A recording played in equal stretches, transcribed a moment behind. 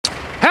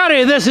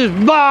Howdy, this is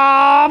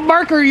Bob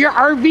Barker, your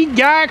RV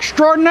guy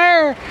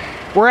extraordinaire.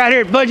 We're out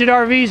here at Budget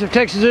RVs of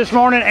Texas this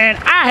morning, and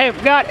I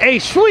have got a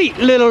sweet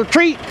little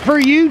treat for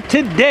you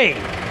today.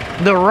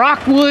 The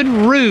Rockwood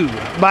Roo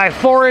by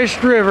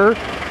Forest River,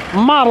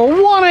 model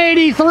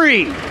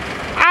 183.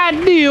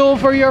 Ideal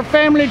for your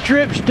family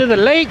trips to the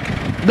lake,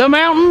 the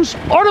mountains,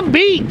 or the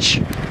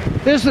beach.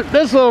 This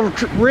little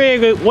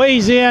rig, it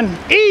weighs in,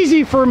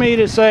 easy for me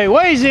to say,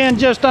 weighs in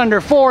just under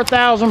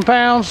 4,000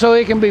 pounds, so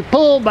it can be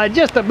pulled by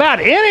just about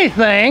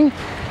anything.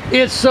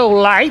 It's so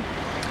light,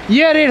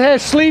 yet it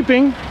has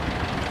sleeping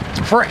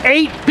for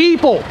 8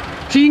 people,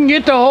 so you can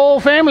get the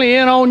whole family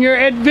in on your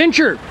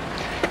adventure.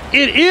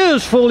 It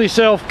is fully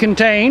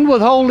self-contained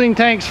with holding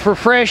tanks for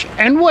fresh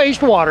and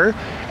wastewater,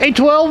 a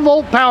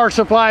 12-volt power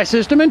supply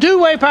system, and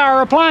 2-way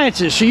power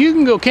appliances, so you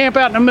can go camp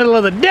out in the middle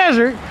of the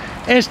desert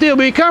and still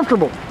be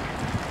comfortable.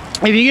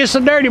 If you get so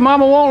dirty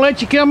mama won't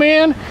let you come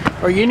in,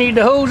 or you need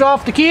to hose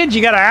off the kids,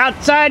 you got an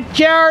outside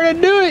shower to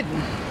do it.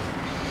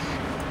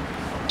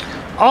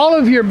 All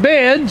of your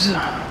beds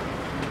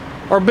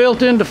are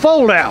built into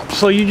fold out,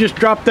 so you just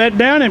drop that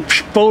down and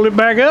fold it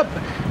back up,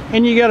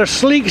 and you got a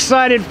sleek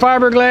sided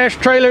fiberglass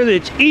trailer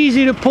that's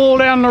easy to pull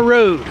down the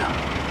road.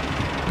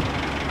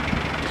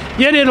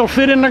 Yet it'll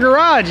fit in the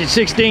garage at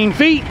 16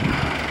 feet.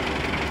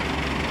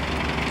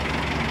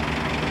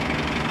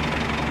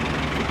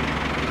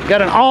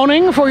 Got an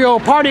awning for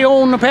your party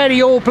on the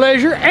patio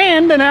pleasure,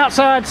 and an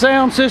outside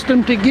sound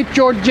system to get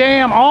your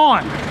jam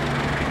on.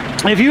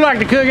 If you like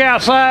to cook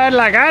outside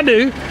like I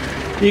do,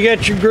 you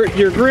got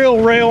your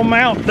grill rail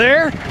mount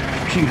there,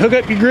 so you can hook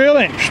up your grill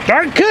and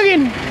start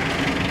cooking.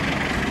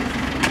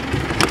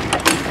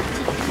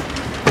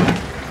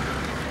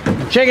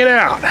 Check it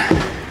out.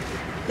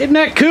 Isn't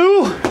that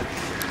cool?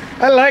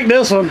 I like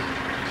this one.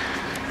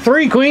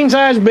 3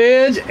 queen-size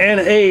beds and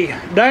a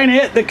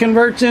dinette that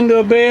converts into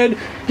a bed,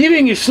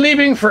 giving you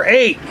sleeping for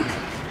 8.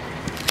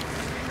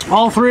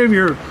 All 3 of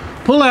your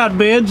pull-out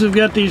beds have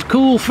got these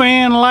cool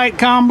fan light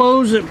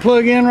combos that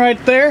plug in right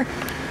there.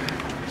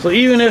 So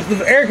even if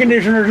the air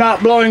conditioner is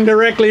not blowing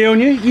directly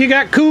on you, you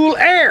got cool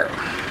air.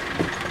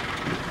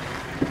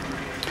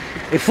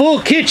 A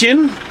full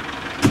kitchen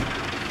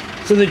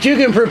so that you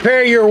can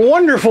prepare your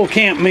wonderful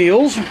camp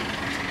meals.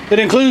 That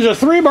includes a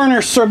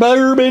 3-burner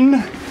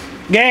Suburban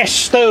gas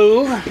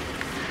stove,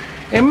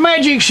 a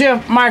Magic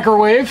Chef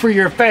microwave for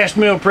your fast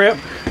meal prep,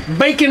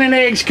 bacon and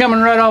eggs coming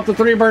right off the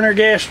 3-burner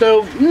gas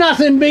stove.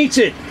 Nothing beats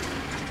it.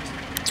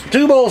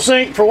 2-bowl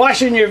sink for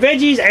washing your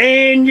veggies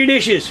and your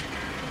dishes.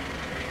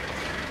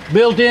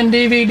 Built-in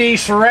DVD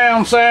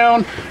surround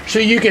sound so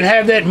you can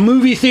have that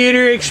movie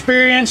theater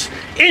experience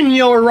in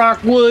your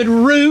Rockwood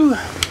Roo.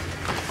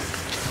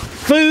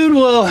 Food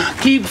will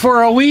keep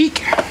for a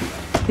week.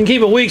 You can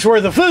keep a week's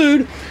worth of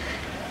food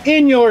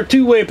in your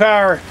 2-way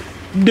power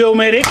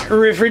Dometic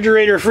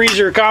refrigerator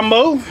freezer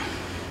combo.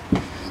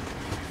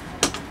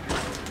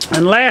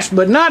 And last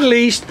but not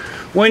least,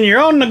 when you're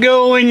on the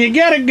go and you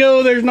gotta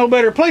go, there's no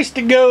better place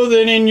to go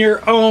than in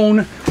your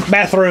own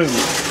bathroom.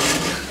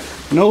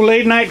 No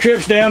late night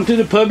trips down to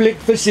the public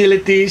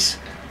facilities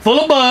full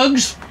of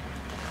bugs.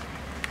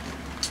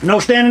 No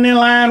standing in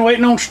line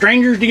waiting on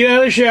strangers to get out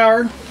of the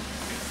shower.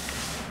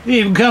 It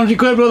even comes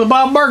equipped with a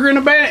Bob Barker in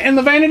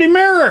the vanity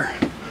mirror.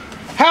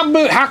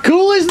 How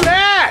cool is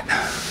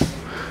that?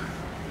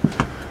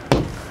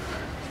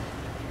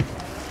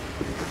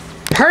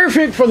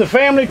 Perfect for the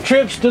family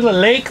trips to the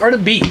lake or the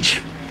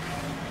beach.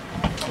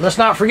 Let's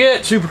not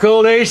forget super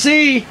cold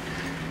AC.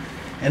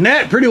 And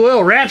that pretty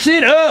well wraps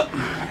it up.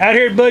 Out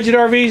here at Budget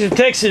RVs of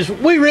Texas,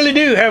 we really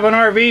do have an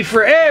RV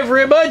for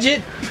every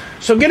budget.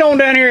 So get on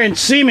down here and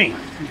see me.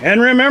 And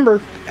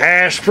remember,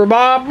 ask for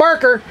Bob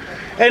Barker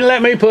and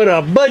let me put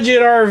a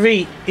budget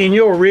RV in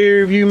your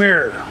rear view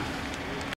mirror.